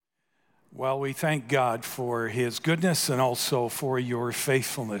Well, we thank God for His goodness and also for your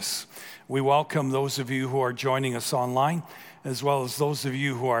faithfulness. We welcome those of you who are joining us online, as well as those of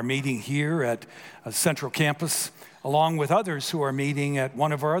you who are meeting here at Central Campus, along with others who are meeting at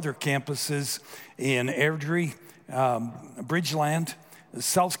one of our other campuses in Airdrie, Bridgeland,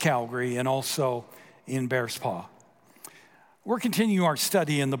 South Calgary, and also in Bearspaw. We're continuing our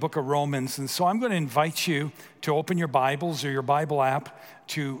study in the book of Romans, and so I'm going to invite you to open your Bibles or your Bible app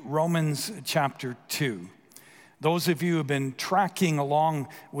to Romans chapter 2. Those of you who have been tracking along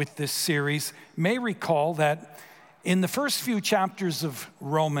with this series may recall that in the first few chapters of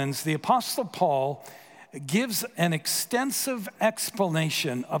Romans, the Apostle Paul gives an extensive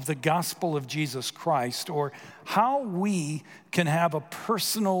explanation of the gospel of Jesus Christ, or how we can have a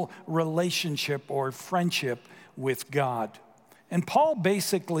personal relationship or friendship with God. And Paul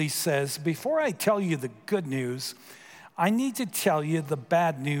basically says, before I tell you the good news, I need to tell you the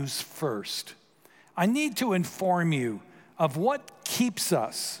bad news first. I need to inform you of what keeps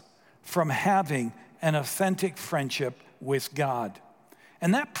us from having an authentic friendship with God.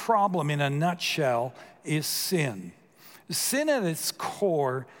 And that problem, in a nutshell, is sin. Sin at its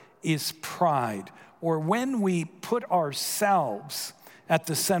core is pride, or when we put ourselves at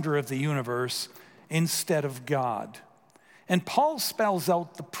the center of the universe instead of God. And Paul spells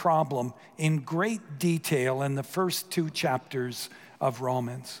out the problem in great detail in the first two chapters of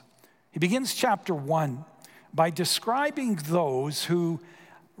Romans. He begins chapter 1 by describing those who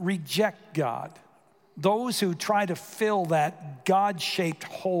reject God, those who try to fill that God-shaped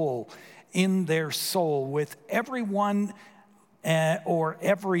hole in their soul with everyone or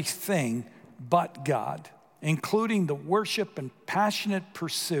everything but God, including the worship and passionate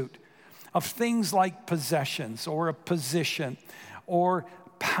pursuit of things like possessions or a position or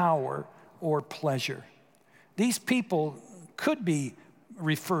power or pleasure. These people could be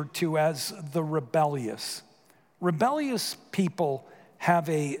referred to as the rebellious. Rebellious people have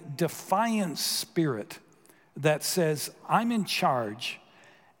a defiant spirit that says, I'm in charge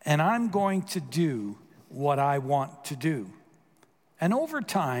and I'm going to do what I want to do. And over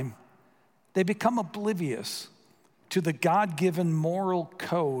time, they become oblivious to the God-given moral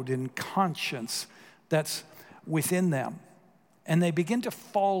code and conscience that's within them. And they begin to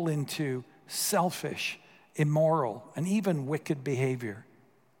fall into selfish, immoral, and even wicked behavior.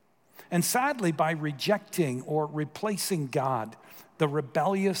 And sadly, by rejecting or replacing God, the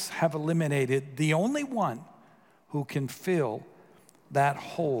rebellious have eliminated the only one who can fill that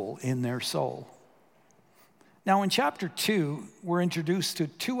hole in their soul. Now, in chapter 2, we're introduced to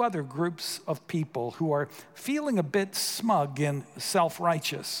two other groups of people who are feeling a bit smug and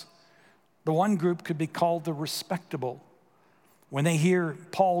self-righteous. The one group could be called the respectable. When they hear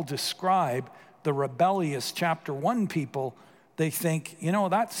Paul describe the rebellious chapter 1 people, they think,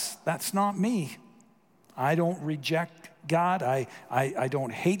 that's not me. I don't reject God. I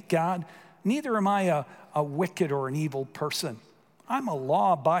don't hate God. Neither am I a wicked or an evil person. I'm a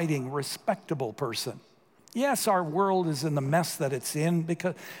law-abiding, respectable person. Yes, our world is in the mess that it's in,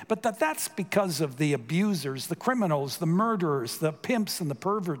 but that's because of the abusers, the criminals, the murderers, the pimps, and the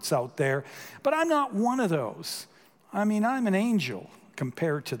perverts out there. But I'm not one of those. I'm an angel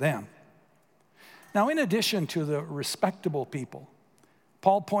compared to them. Now, in addition to the respectable people,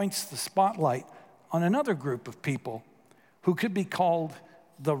 Paul points the spotlight on another group of people who could be called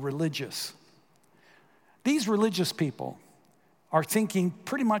the religious. These religious people are thinking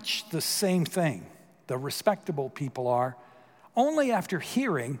pretty much the same thing the respectable people are, only after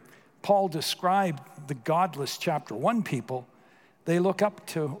hearing Paul describe the godless chapter 1 people, they look up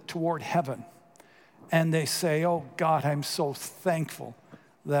toward heaven and they say, oh God, I'm so thankful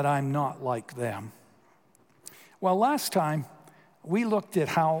that I'm not like them. Well, last time we looked at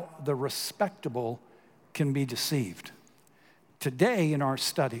how the respectable can be deceived. Today in our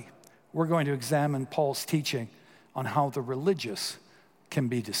study, we're going to examine Paul's teaching on how the religious can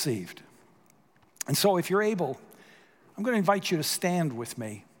be deceived. And so if you're able, I'm going to invite you to stand with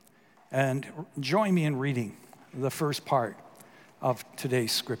me and join me in reading the first part of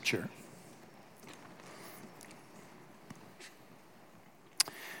today's scripture.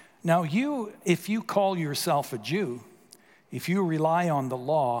 Now if you call yourself a Jew, if you rely on the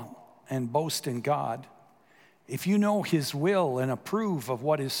law and boast in God, if you know His will and approve of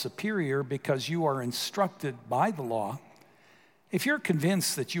what is superior because you are instructed by the law, if you're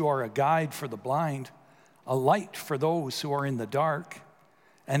convinced that you are a guide for the blind, a light for those who are in the dark,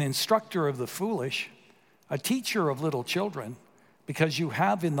 an instructor of the foolish, a teacher of little children, because you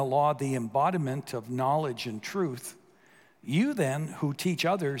have in the law the embodiment of knowledge and truth, you then who teach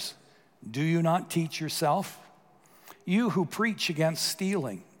others, do you not teach yourself? You who preach against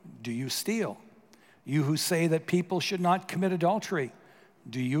stealing, do you steal? You who say that people should not commit adultery,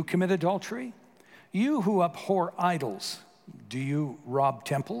 do you commit adultery? You who abhor idols, do you rob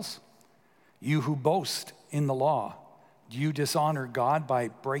temples? You who boast in the law, do you dishonor God by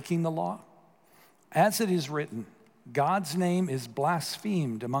breaking the law? As it is written, God's name is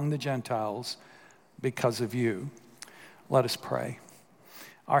blasphemed among the Gentiles because of you. Let us pray.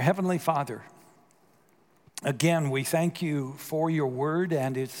 Our Heavenly Father, again, we thank you for your word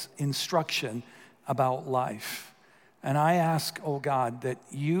and its instruction about life. And I ask, oh God, that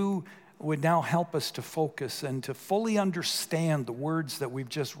you would now help us to focus and to fully understand the words that we've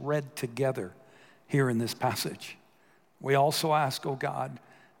just read together here in this passage. We also ask, oh God,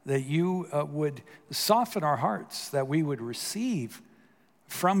 that you would soften our hearts, that we would receive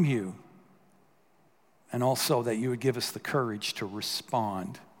from you, and also that you would give us the courage to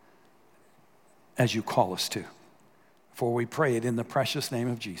respond as you call us to. For we pray it in the precious name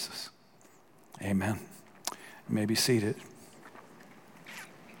of Jesus. Amen. You may be seated.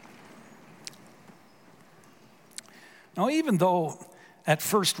 Now, even though at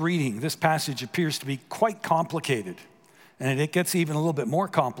first reading this passage appears to be quite complicated, and it gets even a little bit more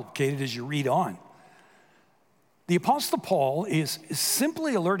complicated as you read on, the Apostle Paul is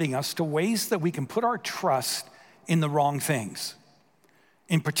simply alerting us to ways that we can put our trust in the wrong things.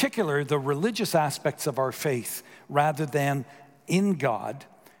 In particular, the religious aspects of our faith rather than in God.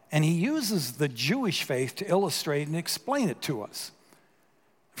 And he uses the Jewish faith to illustrate and explain it to us.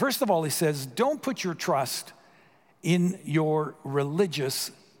 First of all, he says, don't put your trust in your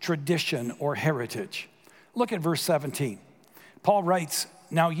religious tradition or heritage. Look at verse 17. Paul writes,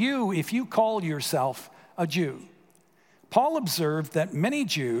 now you, if you call yourself a Jew. Paul observed that many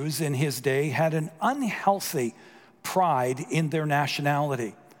Jews in his day had an unhealthy pride in their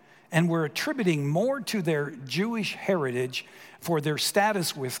nationality and were attributing more to their Jewish heritage for their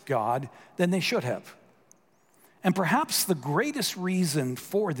status with God than they should have. And perhaps the greatest reason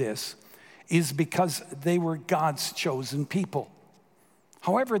for this is because they were God's chosen people.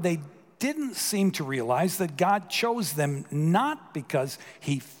 However, they didn't seem to realize that God chose them not because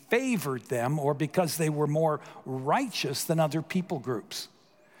he favored them or because they were more righteous than other people groups.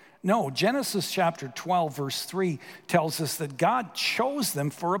 No, Genesis chapter 12, verse 3 tells us that God chose them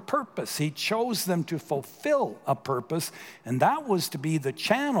for a purpose. He chose them to fulfill a purpose, and that was to be the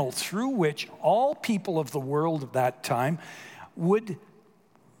channel through which all people of the world of that time would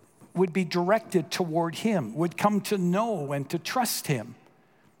be directed toward him, would come to know and to trust him.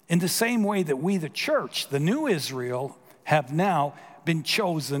 In the same way that we, the church, the new Israel, have now been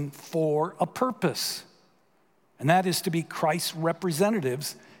chosen for a purpose. And that is to be Christ's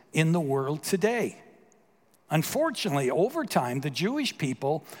representatives in the world today. Unfortunately, over time, the Jewish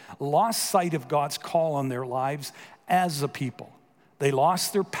people lost sight of God's call on their lives as a people. They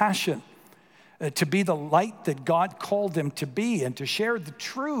lost their passion to be the light that God called them to be and to share the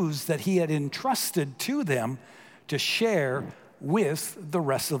truths that he had entrusted to them to share with the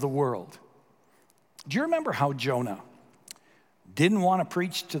rest of the world. Do you remember how Jonah didn't want to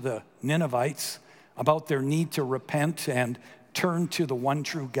preach to the Ninevites about their need to repent and turn to the one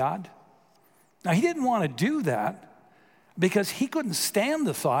true God? Now, he didn't want to do that because he couldn't stand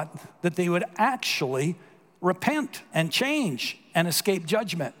the thought that they would actually repent and change and escape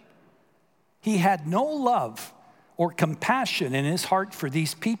judgment. He had no love or compassion in his heart for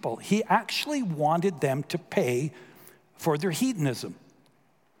these people. He actually wanted them to pay for their hedonism.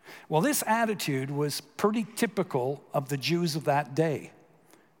 Well, this attitude was pretty typical of the Jews of that day.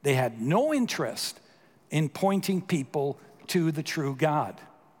 They had no interest in pointing people to the true God.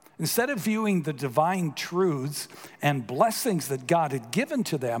 Instead of viewing the divine truths and blessings that God had given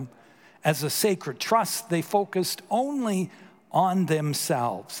to them as a sacred trust, they focused only on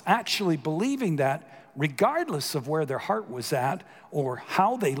themselves, actually believing that regardless of where their heart was at or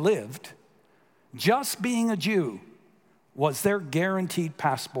how they lived, just being a Jew was their guaranteed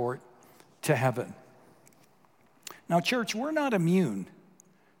passport to heaven. Now, church, we're not immune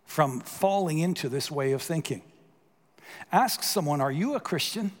from falling into this way of thinking. Ask someone, are you a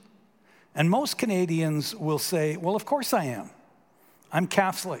Christian? And most Canadians will say, well, of course I am. I'm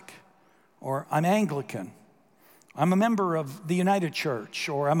Catholic, or I'm Anglican. I'm a member of the United Church,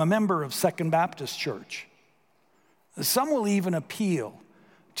 or I'm a member of Second Baptist Church. Some will even appeal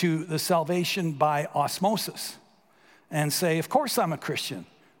to the salvation by osmosis and say, of course I'm a Christian.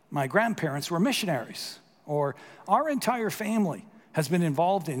 My grandparents were missionaries, or our entire family has been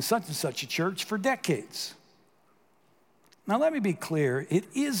involved in such and such a church for decades. Now, let me be clear. It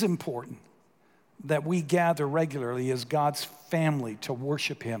is important that we gather regularly as God's family to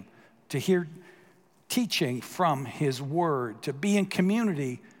worship him, to hear teaching from his word, to be in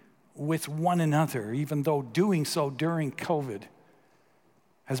community with one another, even though doing so during COVID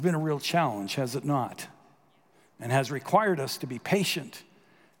has been a real challenge, has it not? And has required us to be patient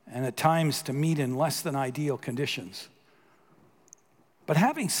and at times to meet in less than ideal conditions. But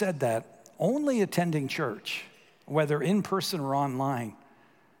having said that, only attending church, whether in person or online,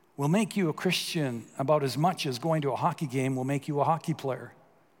 will make you a Christian about as much as going to a hockey game will make you a hockey player.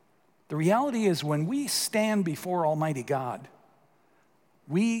 The reality is, when we stand before Almighty God,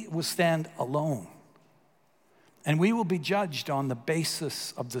 we will stand alone. And we will be judged on the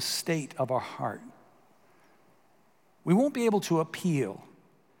basis of the state of our heart. We won't be able to appeal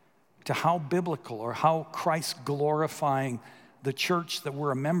to how biblical or how Christ glorifying the church that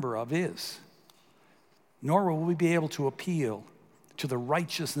we're a member of is. Nor will we be able to appeal to the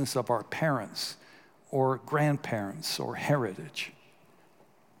righteousness of our parents or grandparents or heritage.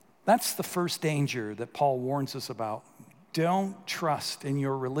 That's the first danger that Paul warns us about. Don't trust in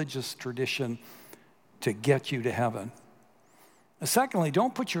your religious tradition to get you to heaven. Secondly,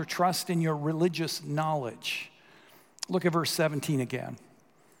 don't put your trust in your religious knowledge. Look at verse 17 again.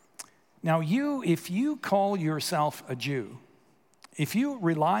 Now if you call yourself a Jew, if you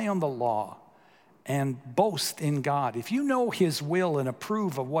rely on the law and boast in God, if you know His will and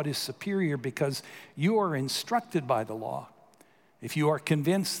approve of what is superior because you are instructed by the law, if you are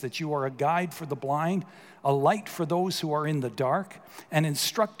convinced that you are a guide for the blind, a light for those who are in the dark, an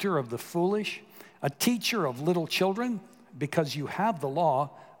instructor of the foolish, a teacher of little children, because you have the law,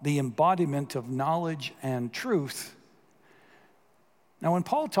 the embodiment of knowledge and truth. Now, when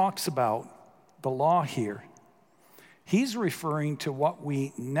Paul talks about the law here, he's referring to what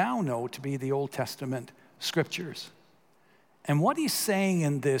we now know to be the Old Testament scriptures. And what he's saying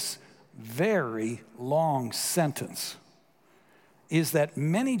in this very long sentence is that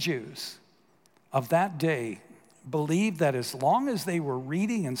many Jews of that day believed that as long as they were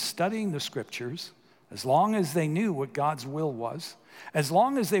reading and studying the scriptures, as long as they knew what God's will was, as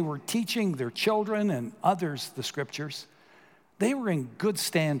long as they were teaching their children and others the scriptures, they were in good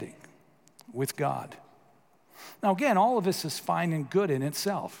standing with God. Now again, all of this is fine and good in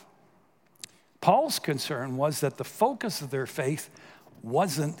itself. Paul's concern was that the focus of their faith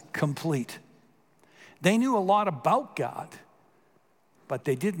wasn't complete. They knew a lot about God, but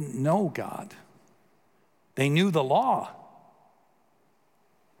they didn't know God. They knew the law,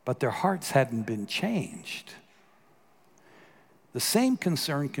 but their hearts hadn't been changed. The same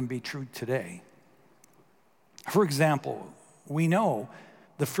concern can be true today. For example, we know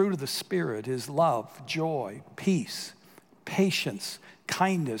the fruit of the Spirit is love, joy, peace, patience,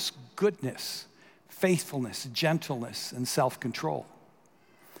 kindness, goodness, faithfulness, gentleness, and self-control.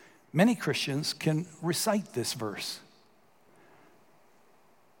 Many Christians can recite this verse.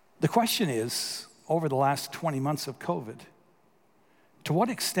 The question is, over the last 20 months of COVID, to what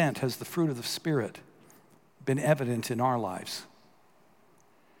extent has the fruit of the Spirit been evident in our lives?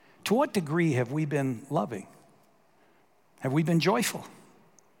 To what degree have we been loving? Have we been joyful?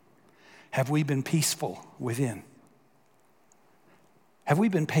 Have we been peaceful within? Have we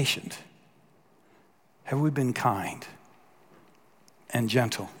been patient? Have we been kind and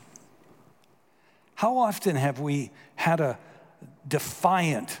gentle? How often have we had a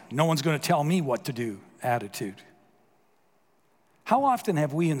defiant, no one's going to tell me what to do attitude? How often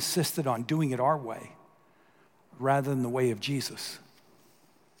have we insisted on doing it our way rather than the way of Jesus?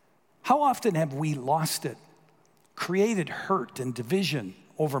 How often have we lost it, created hurt and division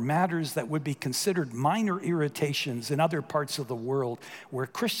over matters that would be considered minor irritations in other parts of the world, where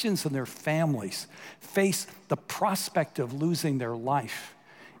Christians and their families face the prospect of losing their life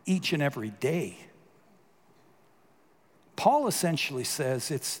each and every day? Paul essentially says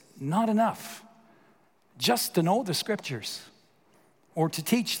it's not enough just to know the scriptures or to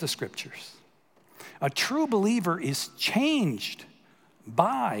teach the scriptures. A true believer is changed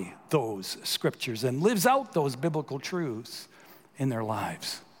by those scriptures and lives out those biblical truths in their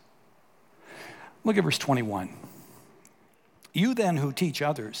lives. Look at verse 21. You then who teach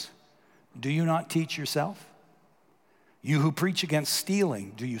others, do you not teach yourself? You who preach against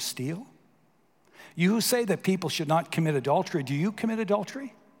stealing, do you steal? You who say that people should not commit adultery, do you commit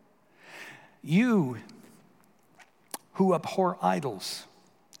adultery? You who abhor idols,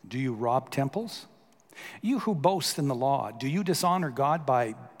 do you rob temples? You who boast in the law, do you dishonor God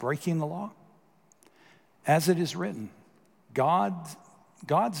by breaking the law? As it is written,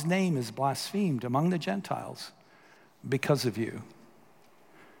 God's name is blasphemed among the Gentiles because of you.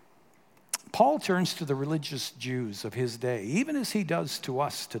 Paul turns to the religious Jews of his day, even as he does to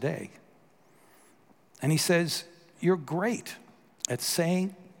us today. And he says, you're great at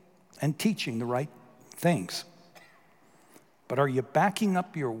saying and teaching the right things. but are you backing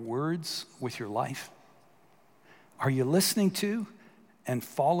up your words with your life? Are you listening to and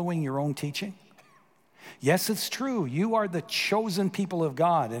following your own teaching? Yes, it's true. You are the chosen people of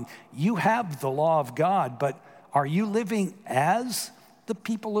God, and you have the law of God, but are you living as the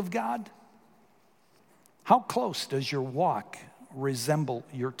people of God? How close does your walk resemble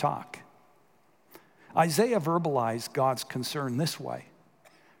your talk? Isaiah verbalized God's concern this way: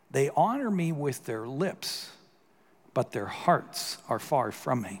 they honor me with their lips, but their hearts are far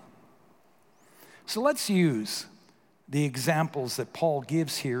from me. So let's use the examples that Paul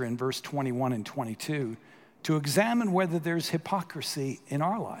gives here in verse 21 and 22 to examine whether there's hypocrisy in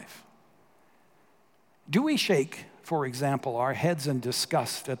our life. Do we shake, for example, our heads in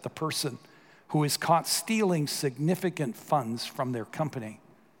disgust at the person who is caught stealing significant funds from their company,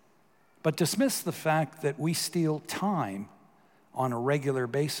 but dismiss the fact that we steal time on a regular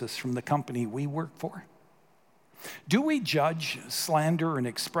basis from the company we work for? Do we judge, slander, and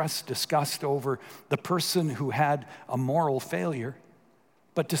express disgust over the person who had a moral failure,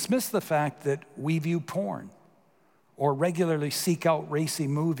 but dismiss the fact that we view porn or regularly seek out racy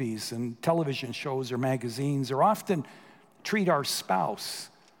movies and television shows or magazines, or often treat our spouse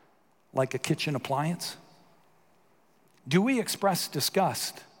like a kitchen appliance? Do we express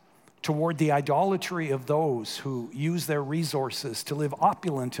disgust toward the idolatry of those who use their resources to live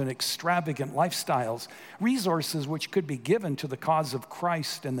opulent and extravagant lifestyles, resources which could be given to the cause of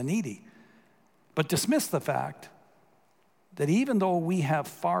Christ and the needy, but dismiss the fact that even though we have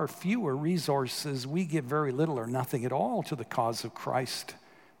far fewer resources, we give very little or nothing at all to the cause of Christ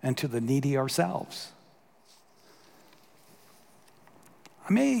and to the needy ourselves?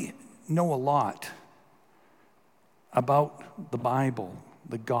 I may know a lot about the Bible,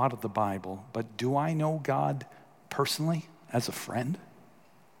 the God of the Bible, but do I know God personally as a friend?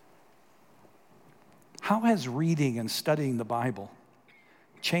 How has reading and studying the Bible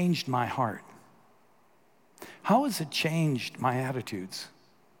changed my heart? How has it changed my attitudes?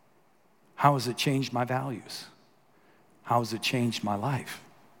 How has it changed my values? How has it changed my life?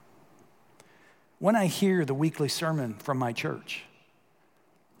 When I hear the weekly sermon from my church,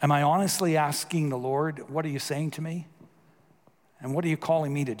 am I honestly asking the Lord, what are you saying to me? And what are you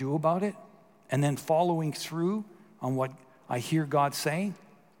calling me to do about it? And then following through on what I hear God saying?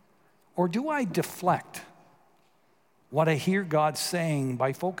 Or do I deflect what I hear God saying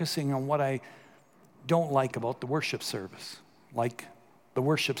by focusing on what I don't like about the worship service, like the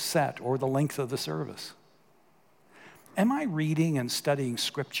worship set or the length of the service? Am I reading and studying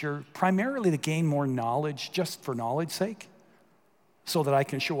Scripture primarily to gain more knowledge just for knowledge's sake, so that I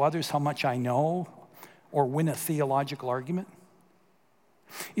can show others how much I know or win a theological argument?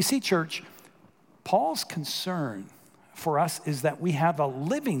 You see, church, Paul's concern for us is that we have a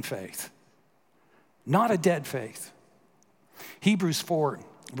living faith, not a dead faith. Hebrews 4,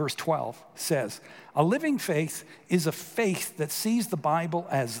 verse 12 says, a living faith is a faith that sees the Bible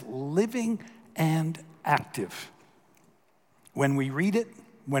as living and active. When we read it,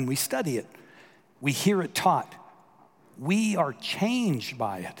 when we study it, we hear it taught, we are changed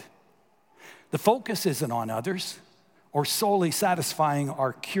by it. The focus isn't on others or solely satisfying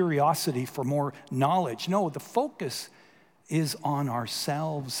our curiosity for more knowledge. No, the focus is on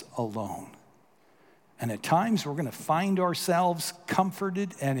ourselves alone. And at times we're going to find ourselves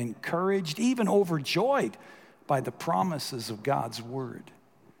comforted and encouraged, even overjoyed by the promises of God's word.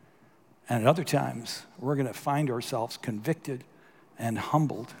 And at other times we're going to find ourselves convicted and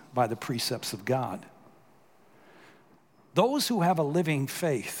humbled by the precepts of God. Those who have a living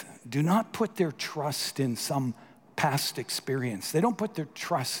faith do not put their trust in some past experience. They don't put their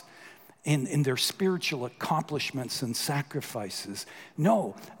trust in their spiritual accomplishments and sacrifices.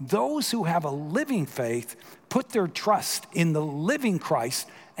 No, those who have a living faith put their trust in the living Christ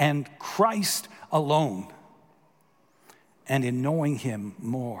and Christ alone, and in knowing him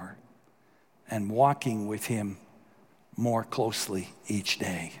more and walking with him more closely each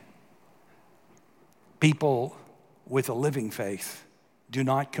day. People with a living faith do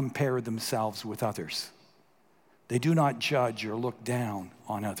not compare themselves with others. They do not judge or look down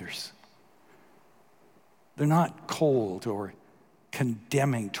on others. They're not cold or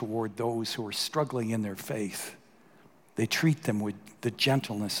condemning toward those who are struggling in their faith. They treat them with the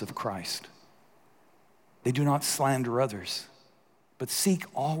gentleness of Christ. They do not slander others, but seek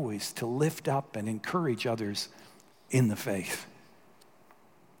always to lift up and encourage others in the faith.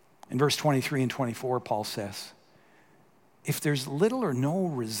 In verse 23 and 24, Paul says, if there's little or no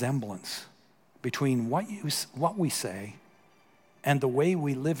resemblance between what we say and the way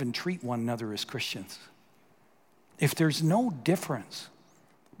we live and treat one another as Christians, if there's no difference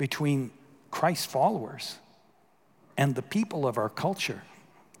between Christ's followers and the people of our culture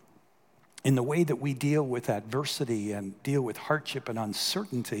in the way that we deal with adversity and deal with hardship and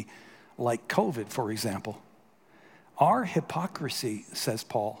uncertainty, like COVID, for example. Our hypocrisy, says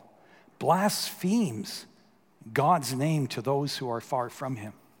Paul, blasphemes God's name to those who are far from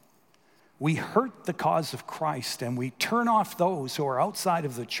him. We hurt the cause of Christ, and we turn off those who are outside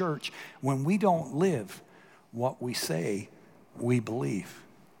of the church when we don't live what we say we believe.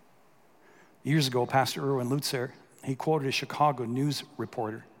 Years ago, Pastor Erwin Lutzer, he quoted a Chicago news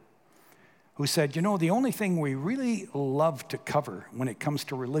reporter who said, you know, the only thing we really love to cover when it comes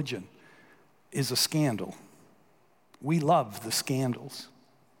to religion is a scandal. We love the scandals.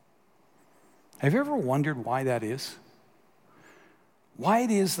 Have you ever wondered why that is? Why it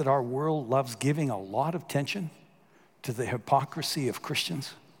is that our world loves giving a lot of attention to the hypocrisy of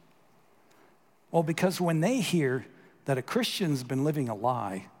Christians? Well, because when they hear that a Christian's been living a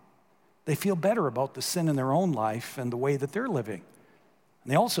lie, they feel better about the sin in their own life and the way that they're living.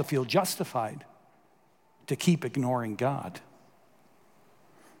 And they also feel justified to keep ignoring God.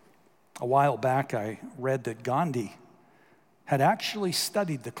 A while back, I read that Gandhi had actually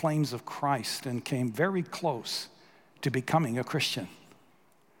studied the claims of Christ and came very close to becoming a Christian.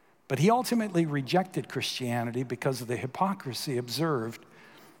 But he ultimately rejected Christianity because of the hypocrisy observed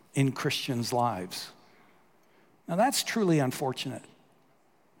in Christians' lives. Now that's truly unfortunate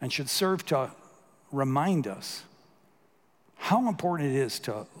and should serve to remind us how important it is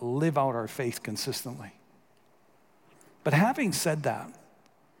to live out our faith consistently. But having said that,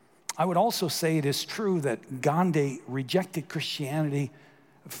 I would also say it is true that Gandhi rejected Christianity.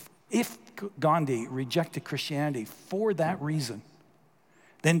 If Gandhi rejected Christianity for that reason,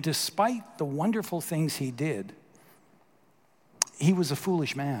 then despite the wonderful things he did, he was a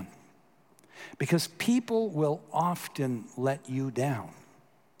foolish man. Because people will often let you down.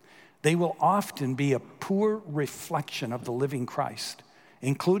 They will often be a poor reflection of the living Christ,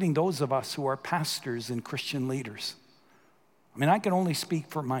 including those of us who are pastors and Christian leaders. I mean, I can only speak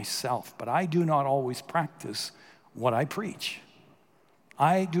for myself, but I do not always practice what I preach.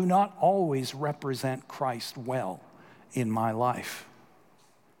 I do not always represent Christ well in my life.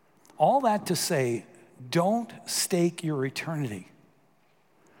 All that to say, don't stake your eternity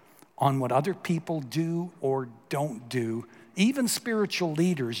on what other people do or don't do, even spiritual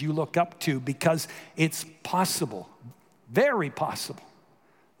leaders you look up to, because it's possible, very possible,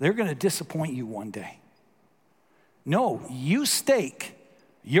 they're going to disappoint you one day. No, you stake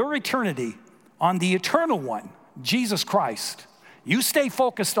your eternity on the eternal one, Jesus Christ. You stay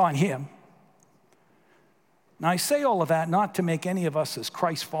focused on him. Now, I say all of that not to make any of us as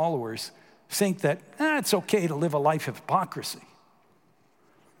Christ followers think that it's okay to live a life of hypocrisy,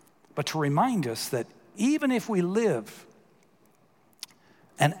 but to remind us that even if we live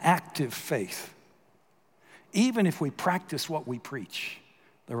an active faith, even if we practice what we preach,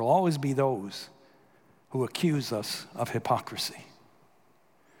 there will always be those who accuse us of hypocrisy.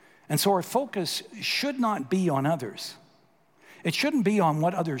 And so our focus should not be on others. It shouldn't be on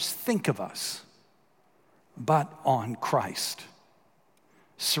what others think of us, but on Christ.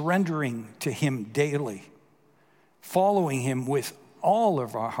 Surrendering to him daily, following him with all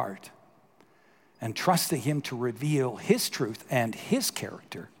of our heart, and trusting him to reveal his truth and his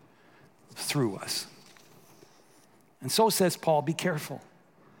character through us. And so says Paul, be careful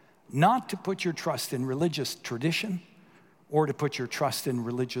not to put your trust in religious tradition or to put your trust in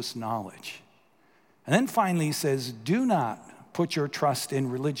religious knowledge. And then finally he says, do not put your trust in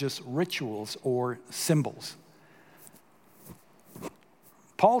religious rituals or symbols.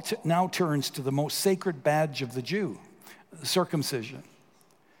 Paul now turns to the most sacred badge of the Jew, circumcision.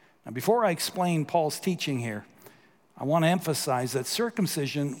 Now, before I explain Paul's teaching here, I want to emphasize that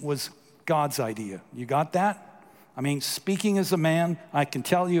circumcision was God's idea. You got that? I mean, speaking as a man, I can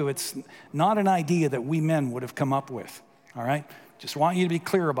tell you it's not an idea that we men would have come up with, all right? Just want you to be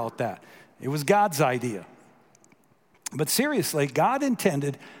clear about that. It was God's idea. But seriously, God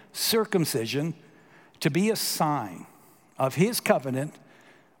intended circumcision to be a sign of his covenant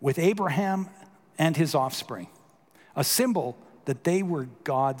with Abraham and his offspring, a symbol that they were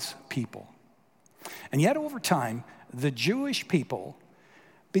God's people. And yet over time, the Jewish people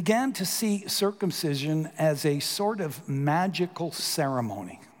began to see circumcision as a sort of magical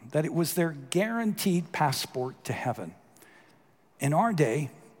ceremony, that it was their guaranteed passport to heaven. In our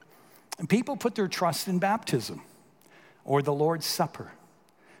day, people put their trust in baptism or the Lord's Supper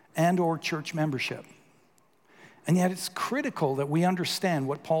and or church membership. And yet it's critical that we understand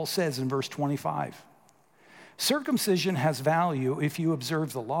what Paul says in verse 25. Circumcision has value if you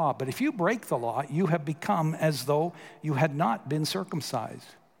observe the law, but if you break the law, you have become as though you had not been circumcised.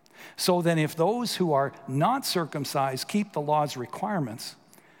 So then if those who are not circumcised keep the law's requirements,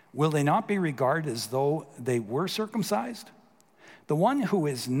 will they not be regarded as though they were circumcised? The one who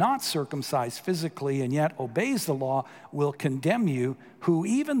is not circumcised physically and yet obeys the law will condemn you, who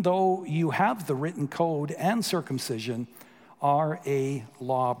even though you have the written code and circumcision, are a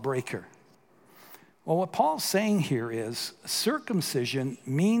lawbreaker. Well, what Paul's saying here is circumcision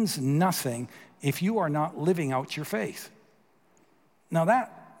means nothing if you are not living out your faith. Now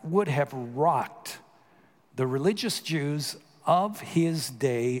that would have rocked the religious Jews of his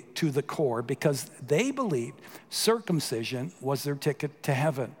day to the core, because they believed circumcision was their ticket to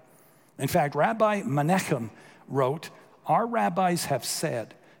heaven. In fact, Rabbi Menachem wrote, "Our rabbis have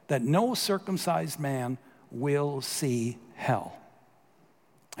said that no circumcised man will see hell."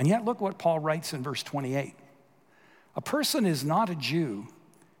 And yet look what Paul writes in verse 28. "A person is not a Jew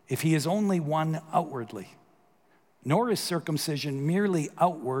if he is only one outwardly, nor is circumcision merely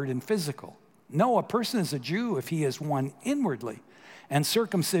outward and physical. No, a person is a Jew if he is one inwardly, and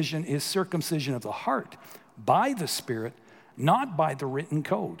circumcision is circumcision of the heart, by the Spirit, not by the written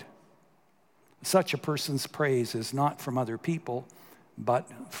code. Such a person's praise is not from other people,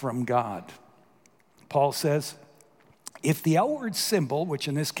 but from God." Paul says, if the outward symbol, which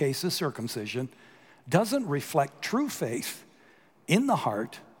in this case is circumcision, doesn't reflect true faith in the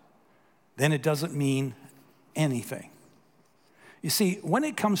heart, then it doesn't mean anything. You see, when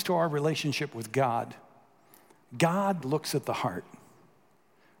it comes to our relationship with God, God looks at the heart.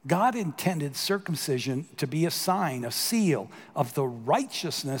 God intended circumcision to be a sign, a seal of the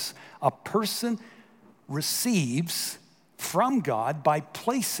righteousness a person receives from God by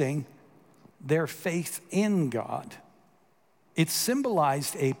placing their faith in God. It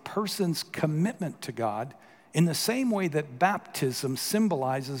symbolized a person's commitment to God in the same way that baptism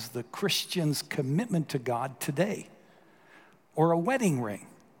symbolizes the Christian's commitment to God today. Or a wedding ring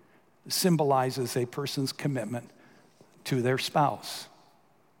symbolizes a person's commitment to their spouse.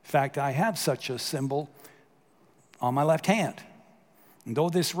 In fact, I have such a symbol on my left hand. And though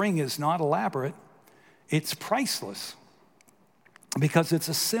this ring is not elaborate, it's priceless because it's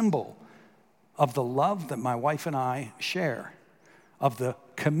a symbol of the love that my wife and I share, of the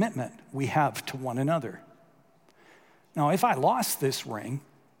commitment we have to one another. Now, if I lost this ring,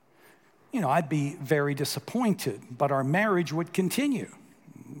 I'd be very disappointed, but our marriage would continue.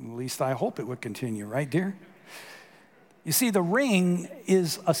 At least I hope it would continue, right, dear? You see, the ring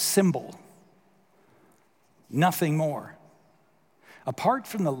is a symbol, nothing more. Apart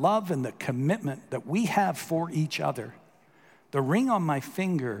from the love and the commitment that we have for each other, the ring on my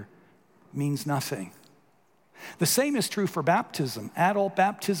finger means nothing. The same is true for baptism, adult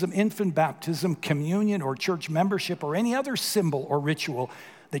baptism, infant baptism, communion, or church membership, or any other symbol or ritual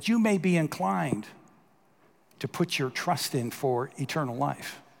that you may be inclined to put your trust in for eternal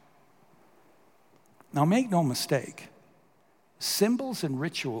life. Now, make no mistake, symbols and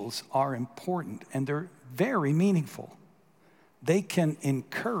rituals are important and they're very meaningful. They can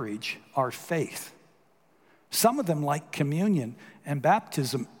encourage our faith. Some of them, like communion and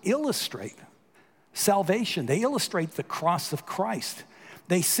baptism, illustrate salvation. They illustrate the cross of Christ.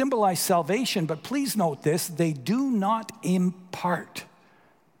 They symbolize salvation, but please note this, they do not impart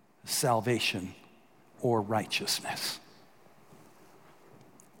salvation or righteousness.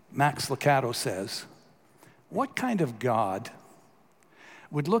 Max Lucado says, what kind of God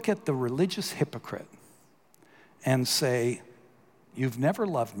would look at the religious hypocrite and say, you've never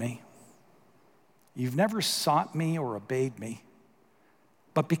loved me, you've never sought me or obeyed me,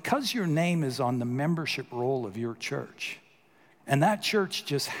 but because your name is on the membership roll of your church, and that church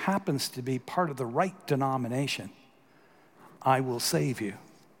just happens to be part of the right denomination, I will save you.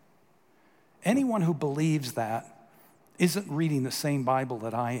 Anyone who believes that isn't reading the same Bible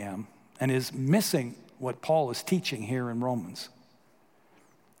that I am and is missing what Paul is teaching here in Romans.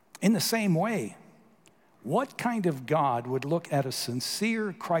 In the same way, what kind of God would look at a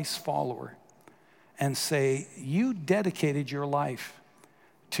sincere Christ follower and say, you dedicated your life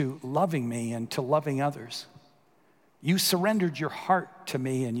to loving me and to loving others. You surrendered your heart to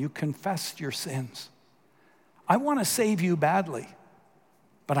me and you confessed your sins. I want to save you badly,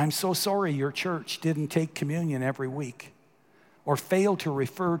 but I'm so sorry your church didn't take communion every week or failed to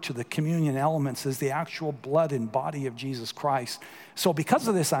refer to the communion elements as the actual blood and body of Jesus Christ. So because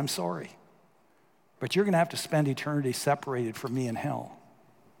of this, I'm sorry, but you're going to have to spend eternity separated from me in hell.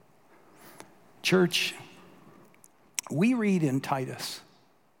 Church, we read in Titus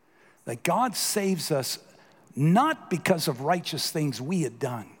that God saves us not because of righteous things we had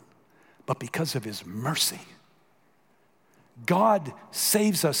done, but because of his mercy. God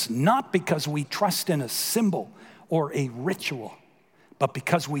saves us not because we trust in a symbol or a ritual, but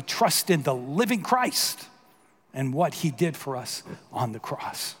because we trust in the living Christ and what he did for us on the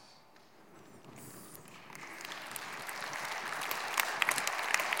cross.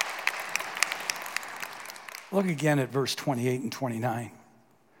 Look again at verse 28 and 29.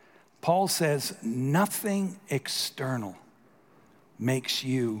 Paul says, nothing external makes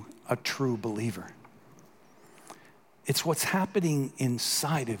you a true believer. It's what's happening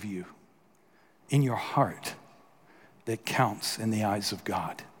inside of you, in your heart, that counts in the eyes of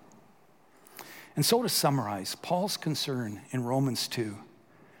God. And so to summarize, Paul's concern in Romans 2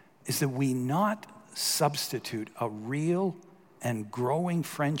 is that we not substitute a real and growing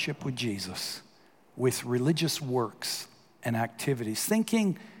friendship with Jesus with religious works and activities,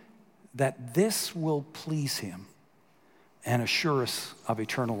 thinking that this will please him and assure us of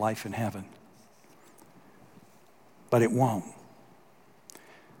eternal life in heaven. But it won't.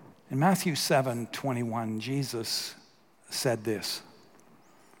 In Matthew 7:21, Jesus said this,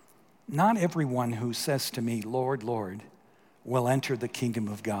 "Not everyone who says to me, 'Lord, Lord,' will enter the kingdom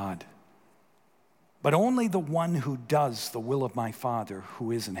of God, but only the one who does the will of my Father who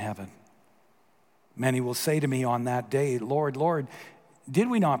is in heaven. Many will say to me on that day, 'Lord, Lord, did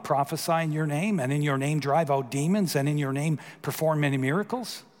we not prophesy in your name, and in your name drive out demons, and in your name perform many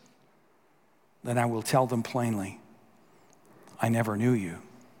miracles?' Then I will tell them plainly, 'I never knew you.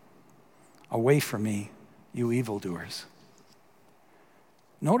 Away from me, you evildoers.'"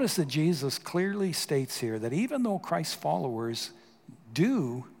 Notice that Jesus clearly states here that even though Christ's followers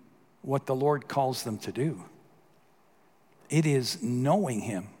do what the Lord calls them to do, it is knowing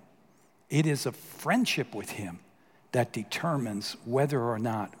him, it is a friendship with him that determines whether or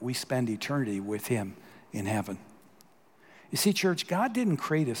not we spend eternity with him in heaven. You see, church, God didn't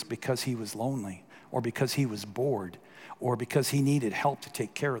create us because he was lonely or because he was bored or because he needed help to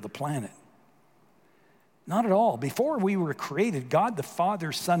take care of the planet. Not at all. Before we were created, God the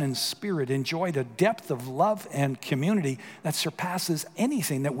Father, Son, and Spirit enjoyed a depth of love and community that surpasses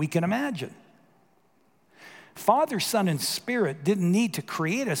anything that we can imagine. Father, Son, and Spirit didn't need to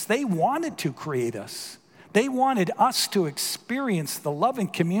create us. They wanted to create us. They wanted us to experience the love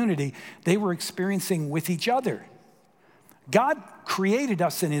and community they were experiencing with each other. God created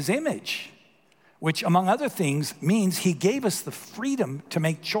us in his image, which, among other things, means he gave us the freedom to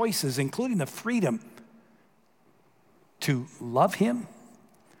make choices, including the freedom to love him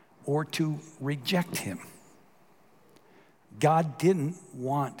or to reject him. God didn't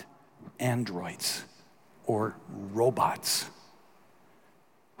want androids or robots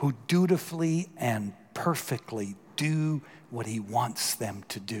who dutifully and perfectly do what he wants them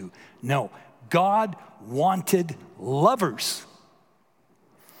to do. No, God wanted lovers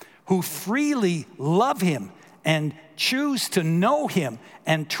who freely love him and choose to know him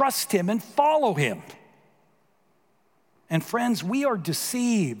and trust him and follow him. And friends, we are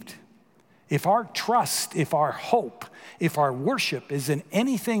deceived if our trust, if our hope, if our worship is in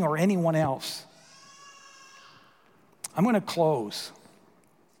anything or anyone else. I'm going to close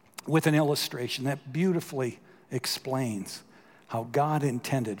with an illustration that beautifully explains how God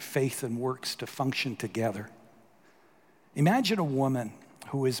intended faith and works to function together. Imagine a woman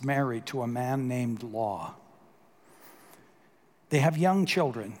who is married to a man named Law. They have young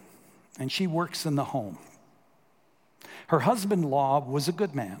children, and she works in the home. Her husband, Law, was a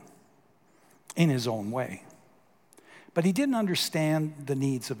good man in his own way, but he didn't understand the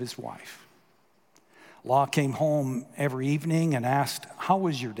needs of his wife. Law came home every evening and asked, "How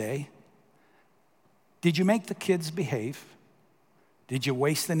was your day? Did you make the kids behave? Did you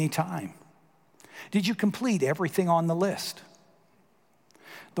waste any time? Did you complete everything on the list?"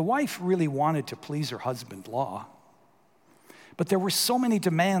 The wife really wanted to please her husband, Law, but there were so many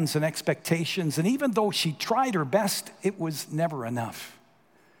demands and expectations, and even though she tried her best, it was never enough.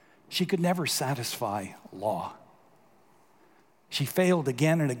 She could never satisfy Law. She failed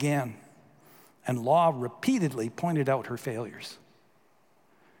again and again, and Law repeatedly pointed out her failures.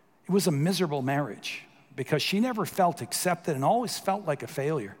 It was a miserable marriage because she never felt accepted and always felt like a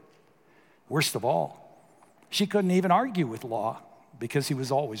failure. Worst of all, she couldn't even argue with Law because he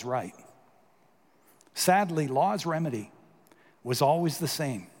was always right. Sadly, Law's remedy was always the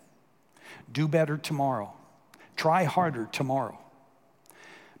same: do better tomorrow, try harder tomorrow.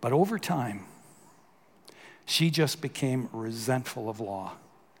 But over time, she just became resentful of Law,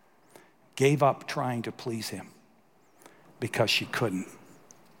 gave up trying to please him because she couldn't.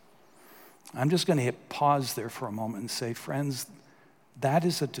 I'm just going to hit pause there for a moment and say, friends, that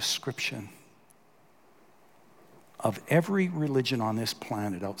is a description of every religion on this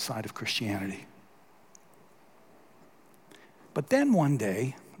planet outside of Christianity. But then one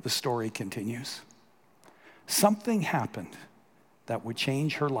day, the story continues, something happened that would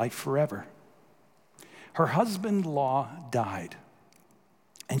change her life forever. Her husband-in-law died,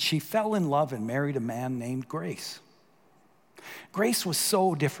 and she fell in love and married a man named Grace. Grace was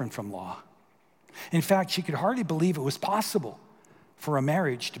so different from Law. In fact, she could hardly believe it was possible for a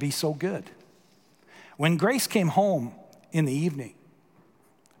marriage to be so good. When Grace came home in the evening,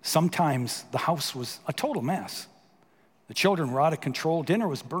 sometimes the house was a total mess. The children were out of control, dinner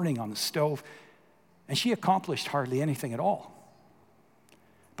was burning on the stove, and she accomplished hardly anything at all.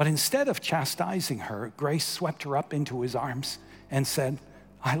 But instead of chastising her, Grace swept her up into his arms and said,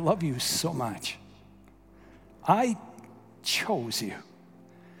 "I love you so much. I chose you,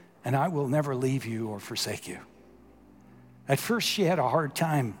 and I will never leave you or forsake you." At first, she had a hard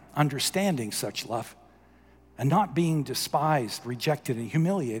time understanding such love and not being despised, rejected, and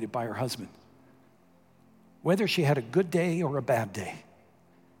humiliated by her husband. Whether she had a good day or a bad day,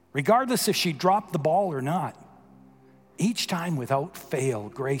 regardless if she dropped the ball or not, each time without fail,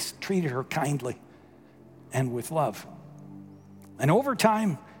 Grace treated her kindly and with love. And over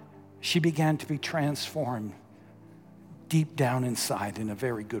time, she began to be transformed deep down inside in a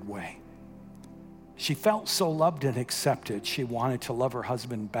very good way. She felt so loved and accepted, she wanted to love her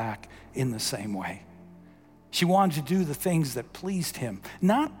husband back in the same way. She wanted to do the things that pleased him,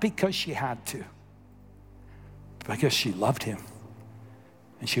 not because she had to, but because she loved him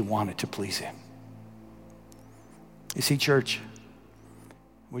and she wanted to please him. You see, church,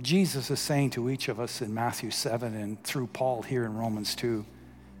 what Jesus is saying to each of us in Matthew 7 and through Paul here in Romans 2,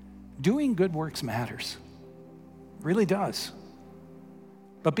 doing good works matters. Really does.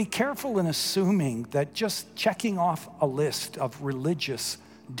 But be careful in assuming that just checking off a list of religious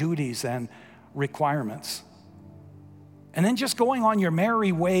duties and requirements, and then just going on your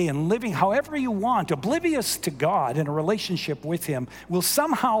merry way and living however you want, oblivious to God in a relationship with him, will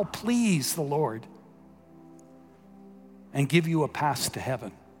somehow please the Lord and give you a pass to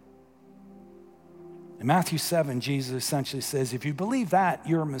heaven. In Matthew 7, Jesus essentially says, if you believe that,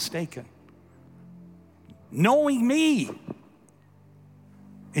 you're mistaken. Knowing me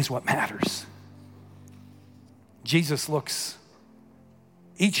is what matters. Jesus looks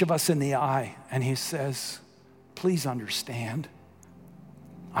each of us in the eye and he says, please understand,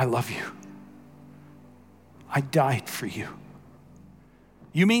 I love you. I died for you.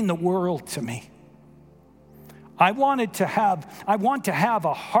 You mean the world to me. I want to have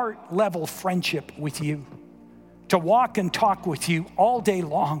a heart-level friendship with you, to walk and talk with you all day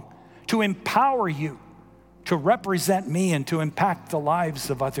long, to empower you, to represent me and to impact the lives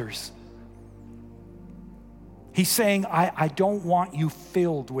of others. He's saying, I don't want you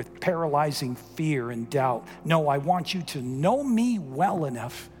filled with paralyzing fear and doubt. No, I want you to know me well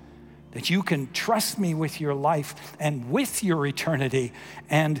enough that you can trust me with your life and with your eternity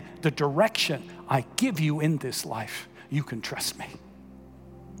and the direction I give you in this life. You can trust me.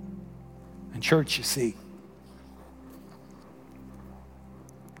 And church, you see,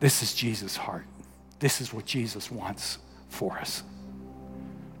 this is Jesus' heart. This is what Jesus wants for us.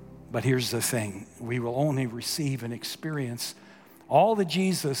 But here's the thing. We will only receive and experience all that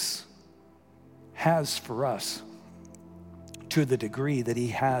Jesus has for us to the degree that he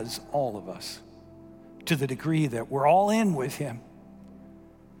has all of us, to the degree that we're all in with him.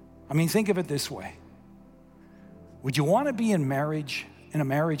 I mean, think of it this way. Would you want to be in a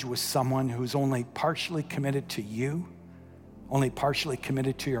marriage with someone who's only partially committed to you, only partially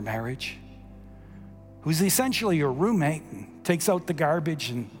committed to your marriage, who's essentially your roommate and takes out the garbage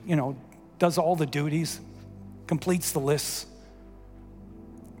and, does all the duties, completes the lists,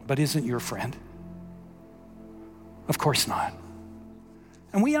 but isn't your friend? Of course not.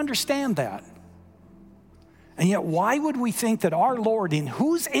 And we understand that. And yet, why would we think that our Lord, in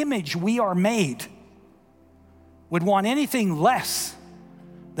whose image we are made, would want anything less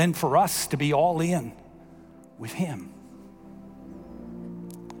than for us to be all in with him?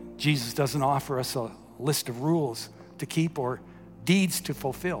 Jesus doesn't offer us a list of rules to keep or deeds to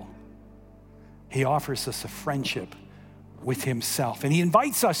fulfill. He offers us a friendship with himself. And he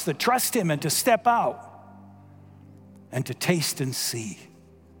invites us to trust him and to step out and to taste and see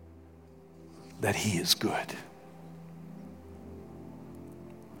that he is good.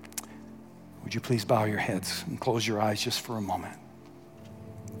 Would you please bow your heads and close your eyes just for a moment?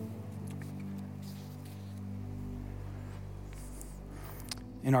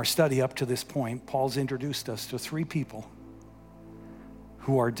 In our study up to this point, Paul's introduced us to three people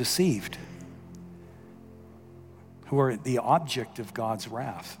who are deceived, who are the object of God's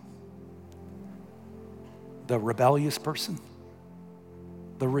wrath. The rebellious person,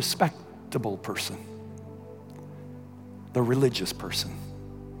 the respectable person, the religious person.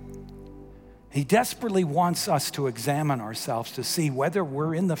 He desperately wants us to examine ourselves to see whether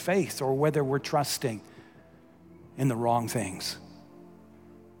we're in the faith or whether we're trusting in the wrong things.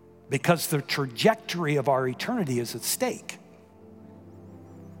 Because the trajectory of our eternity is at stake.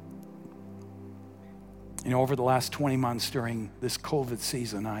 Over the last 20 months during this COVID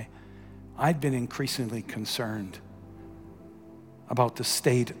season, I've been increasingly concerned about the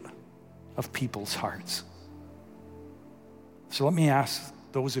state of people's hearts. So let me ask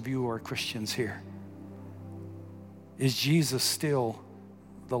those of you who are Christians here, is Jesus still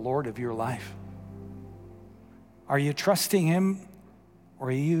the Lord of your life? Are you trusting him, or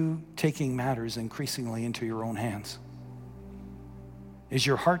are you taking matters increasingly into your own hands? Is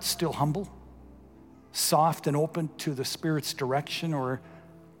your heart still humble, soft and open to the Spirit's direction, or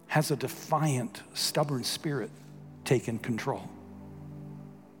has a defiant, stubborn spirit taken control?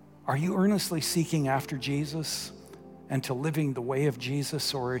 Are you earnestly seeking after Jesus and to living the way of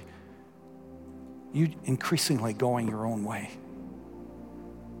Jesus, or are you increasingly going your own way?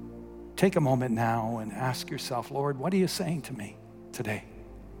 Take a moment now and ask yourself, Lord, what are you saying to me today?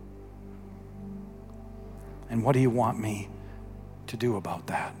 And what do you want me to do about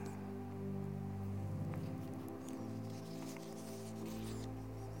that?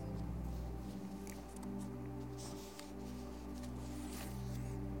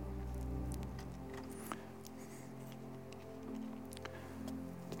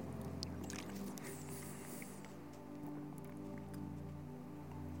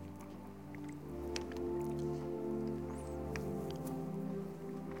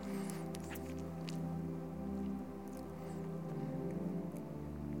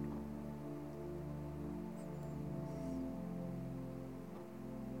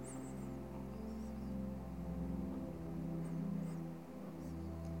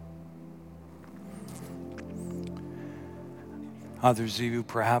 Others of you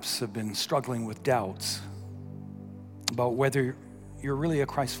perhaps have been struggling with doubts about whether you're really a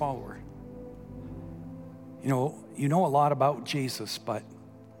Christ follower. You know a lot about Jesus, but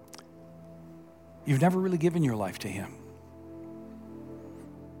you've never really given your life to him.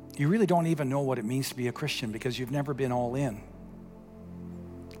 You really don't even know what it means to be a Christian because you've never been all in.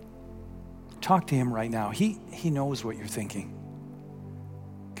 Talk to him right now. He knows what you're thinking.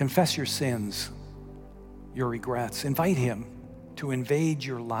 Confess your sins, your regrets. Invite him to invade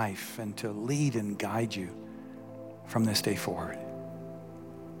your life and to lead and guide you from this day forward.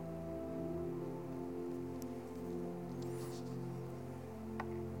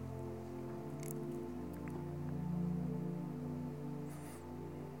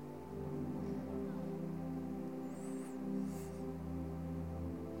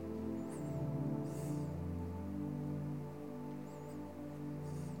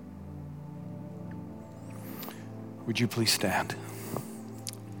 Would you please stand?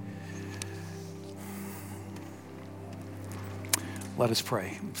 Let us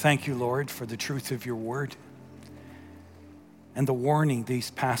pray. Thank you, Lord, for the truth of your word and the warning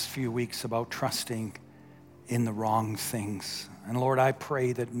these past few weeks about trusting in the wrong things. And Lord, I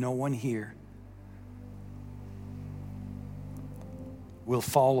pray that no one here will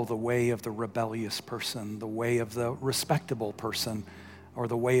follow the way of the rebellious person, the way of the respectable person, or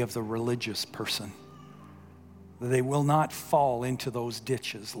the way of the religious person. They will not fall into those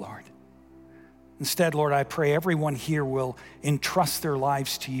ditches, Lord. Instead, Lord, I pray everyone here will entrust their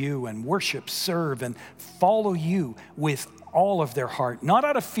lives to you and worship, serve, and follow you with all of their heart, not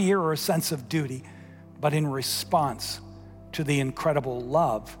out of fear or a sense of duty, but in response to the incredible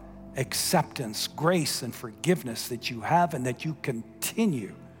love, acceptance, grace, and forgiveness that you have and that you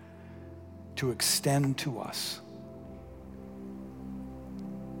continue to extend to us.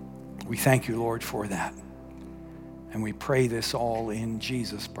 We thank you, Lord, for that. And we pray this all in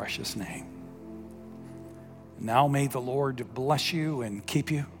Jesus' precious name. Now may the Lord bless you and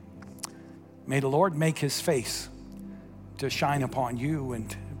keep you. May the Lord make his face to shine upon you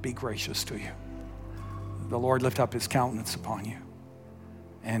and be gracious to you. The Lord lift up his countenance upon you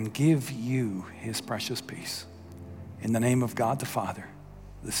and give you his precious peace. In the name of God the Father,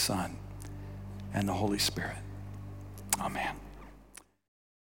 the Son, and the Holy Spirit. Amen.